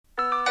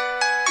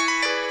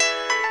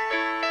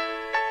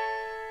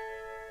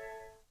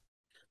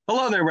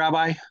Hello there,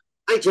 Rabbi.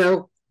 Hi,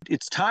 Joe.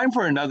 It's time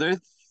for another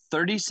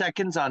 30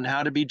 seconds on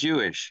how to be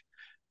Jewish.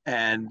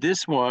 And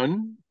this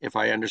one, if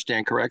I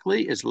understand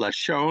correctly, is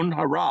Lashon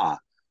Hara,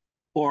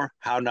 or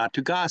how not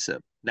to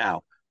gossip.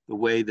 Now, the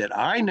way that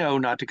I know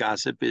not to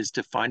gossip is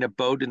to find a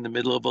boat in the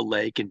middle of a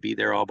lake and be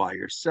there all by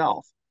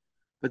yourself.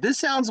 But this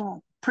sounds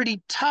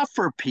pretty tough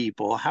for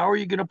people. How are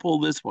you going to pull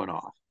this one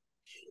off?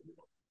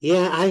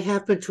 Yeah, I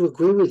happen to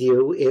agree with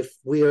you. If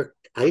we are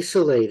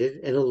isolated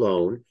and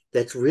alone,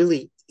 that's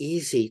really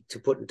easy to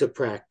put into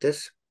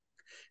practice.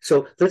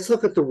 So let's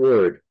look at the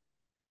word.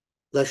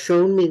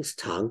 Lashon means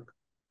tongue.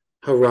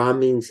 Hara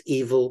means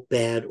evil,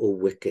 bad, or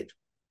wicked.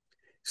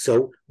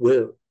 So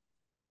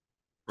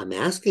I'm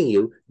asking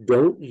you,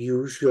 don't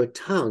use your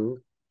tongue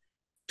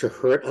to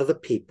hurt other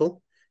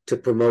people, to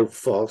promote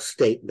false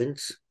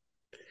statements,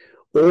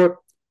 or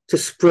to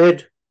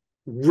spread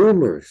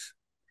rumors.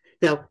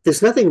 Now,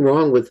 there's nothing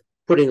wrong with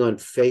putting on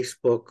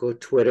Facebook or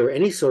Twitter,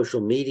 any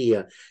social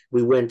media.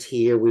 We went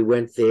here, we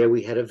went there,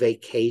 we had a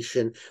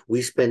vacation,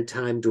 we spent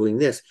time doing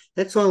this.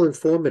 That's all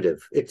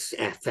informative. It's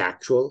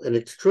factual and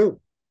it's true.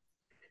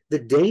 The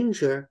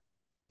danger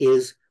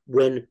is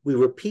when we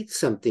repeat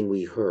something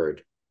we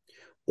heard,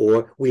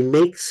 or we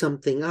make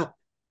something up,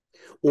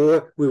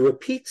 or we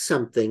repeat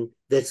something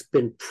that's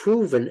been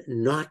proven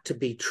not to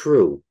be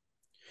true.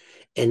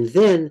 And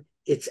then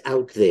it's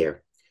out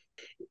there.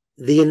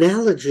 The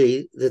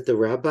analogy that the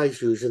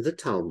rabbis use in the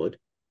Talmud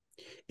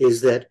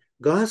is that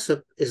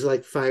gossip is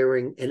like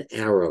firing an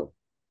arrow.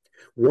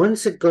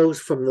 Once it goes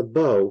from the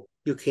bow,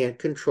 you can't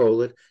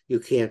control it, you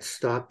can't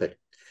stop it.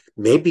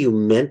 Maybe you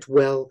meant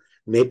well,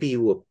 maybe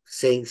you were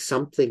saying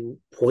something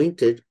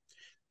pointed,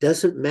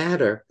 doesn't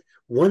matter.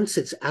 Once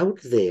it's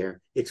out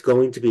there, it's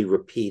going to be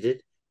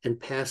repeated and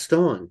passed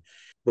on.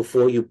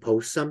 Before you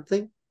post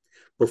something,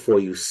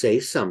 before you say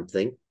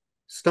something,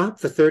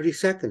 stop for 30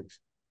 seconds.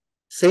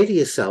 Say to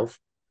yourself,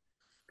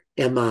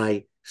 am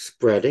I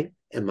spreading?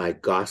 Am I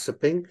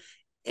gossiping?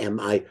 Am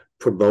I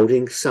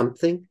promoting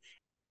something?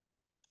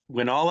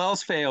 When all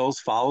else fails,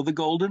 follow the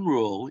golden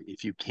rule.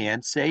 If you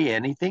can't say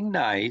anything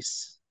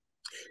nice,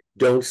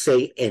 Don't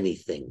say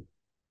anything.